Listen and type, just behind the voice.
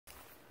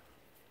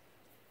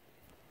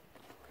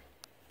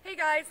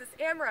guys, it's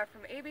Amara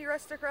from AB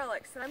Rustic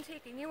Relics, and I'm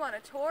taking you on a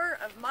tour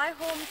of my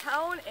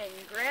hometown in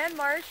Grand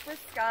Marsh,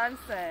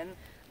 Wisconsin.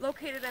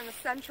 Located in the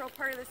central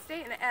part of the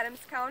state in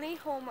Adams County,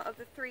 home of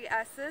the 3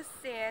 S's,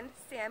 Sand,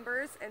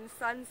 Sandburs, and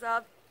Sons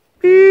of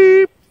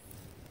Beep.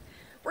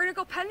 We're gonna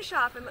go pen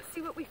shop and let's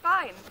see what we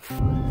find.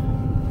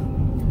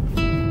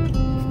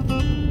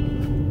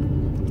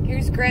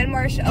 Here's Grand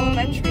Marsh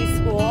Elementary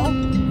School.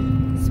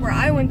 This is where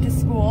I went to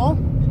school.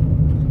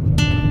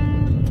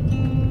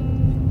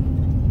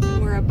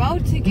 We're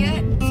about to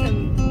get to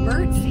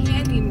Mert's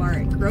Handy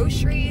Mart,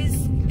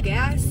 groceries,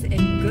 gas,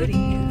 and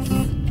goodies.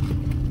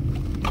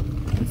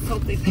 Let's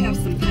hope they have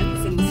some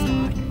pens in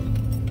stock.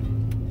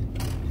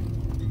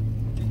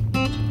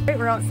 Alright,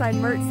 we're outside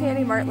Mert's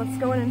Handy Mart. Let's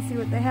go in and see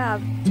what they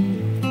have.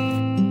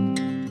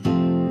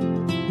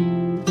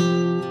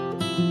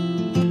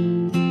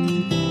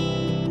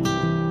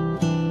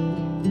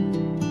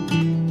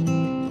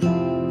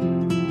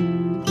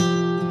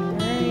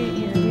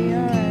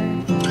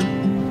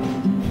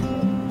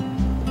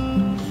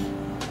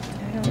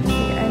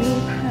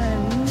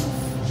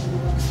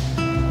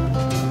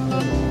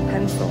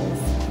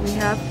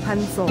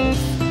 Pencils.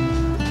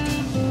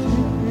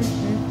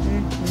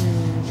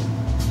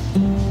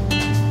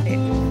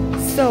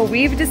 So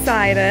we've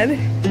decided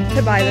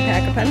to buy the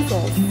pack of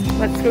pencils.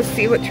 Let's go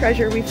see what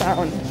treasure we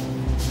found.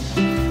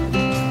 Do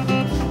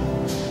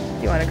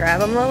you want to grab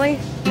them, Lily?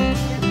 Do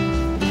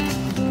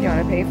you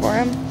want to pay for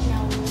them?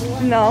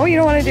 No, you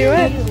don't want to do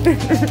it?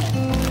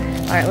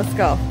 Alright, let's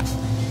go.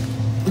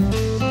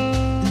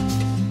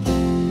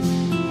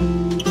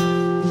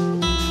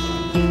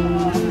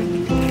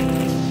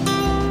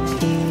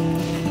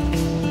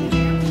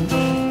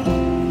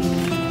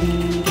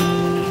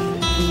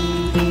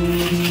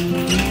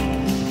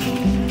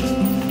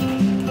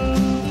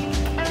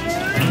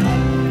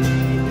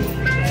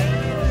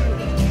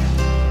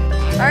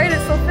 Alright,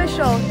 it's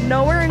official.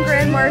 Nowhere in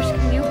Grand Marsh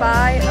can you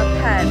buy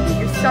a pen.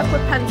 You're stuck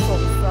with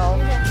pencils, so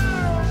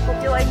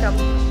hope you like them.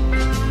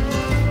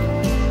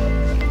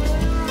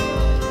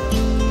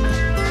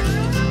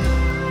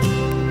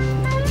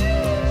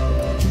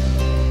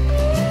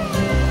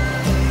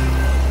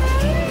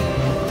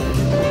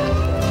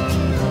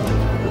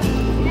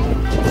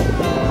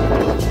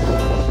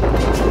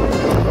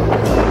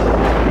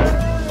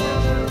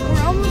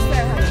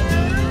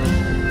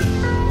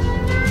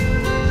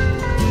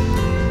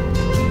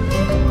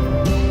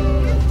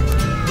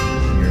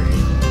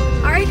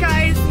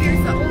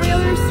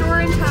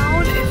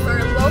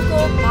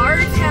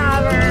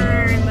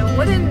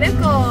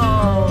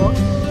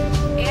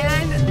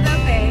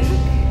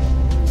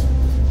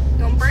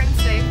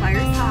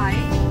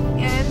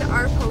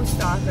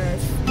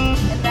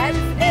 And that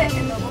is it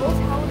in the little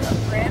town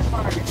of Grand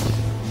Marsh.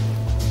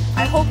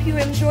 I hope you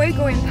enjoy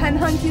going pen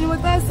hunting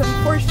with us.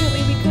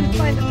 Unfortunately, we couldn't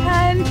find a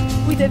pen.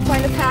 We did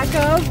find a pack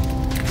of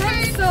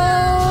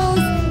pencils.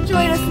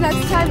 Join us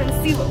next time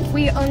and see what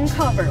we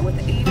uncover with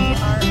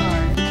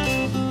ABRR.